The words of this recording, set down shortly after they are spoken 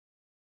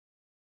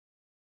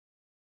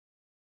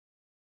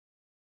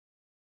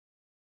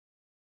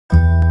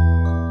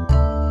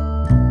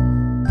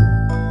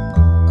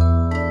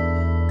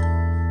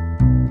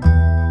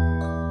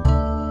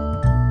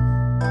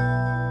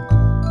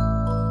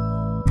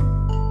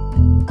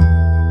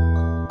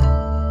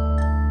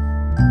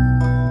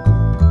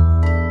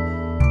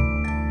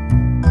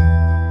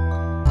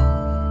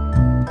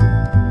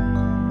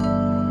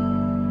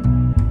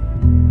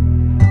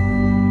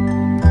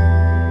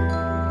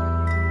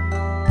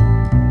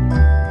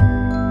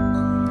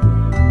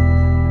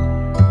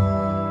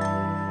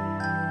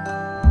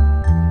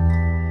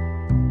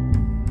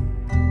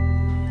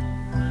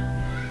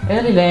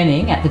Early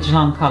learning at the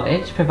Geelong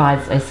College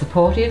provides a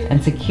supportive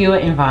and secure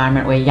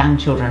environment where young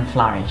children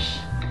flourish.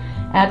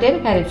 Our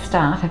dedicated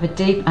staff have a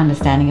deep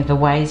understanding of the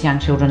ways young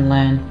children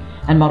learn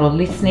and model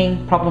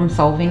listening, problem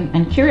solving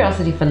and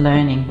curiosity for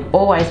learning,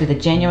 always with a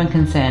genuine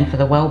concern for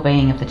the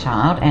well-being of the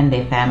child and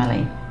their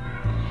family.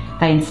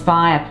 They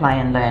inspire play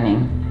and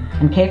learning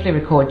and carefully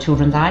record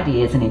children's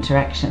ideas and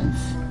interactions.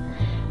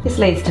 This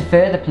leads to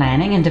further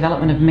planning and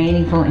development of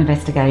meaningful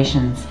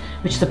investigations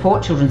which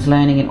support children's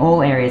learning in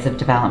all areas of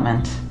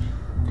development.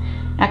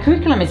 Our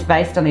curriculum is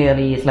based on the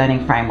Early Years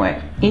Learning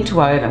Framework,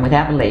 interwoven with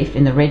our belief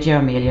in the Reggio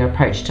Emilia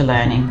approach to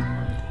learning.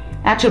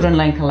 Our children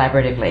learn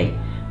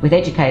collaboratively, with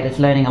educators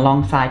learning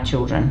alongside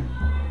children.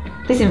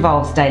 This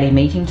involves daily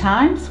meeting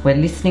times, where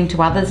listening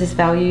to others is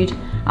valued,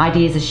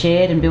 ideas are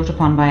shared and built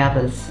upon by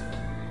others.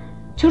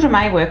 Children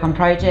may work on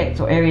projects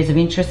or areas of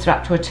interest for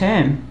up to a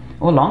term,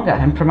 or longer,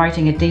 and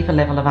promoting a deeper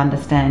level of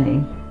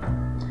understanding.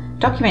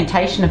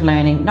 Documentation of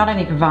learning not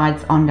only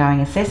provides ongoing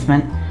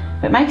assessment,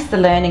 but makes the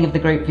learning of the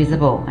group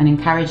visible and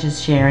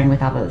encourages sharing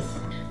with others.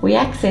 We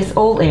access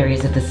all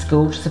areas of the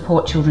school to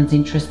support children's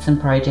interests and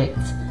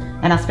projects,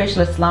 and our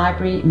specialist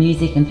library,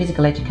 music and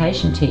physical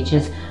education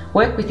teachers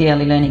work with the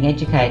early learning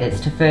educators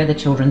to further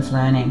children's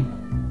learning.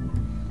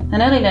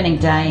 An early learning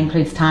day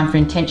includes time for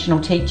intentional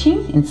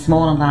teaching in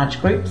small and large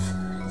groups,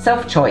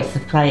 self-choice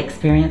of play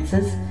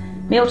experiences,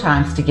 meal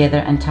times together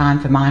and time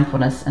for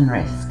mindfulness and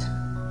rest.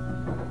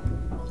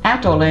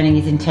 Outdoor learning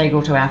is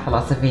integral to our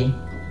philosophy,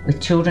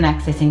 with children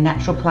accessing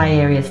natural play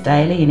areas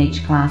daily in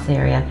each class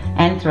area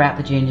and throughout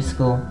the junior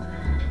school,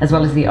 as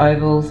well as the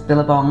ovals,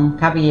 billabong,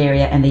 cubby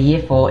area and the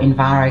Year 4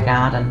 Enviro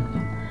Garden.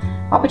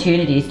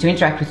 Opportunities to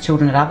interact with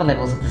children at other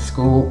levels of the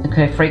school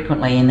occur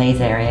frequently in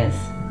these areas.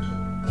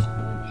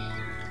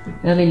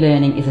 Early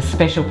learning is a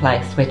special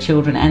place where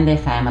children and their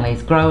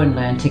families grow and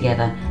learn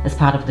together as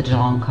part of the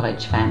Geelong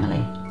College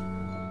family.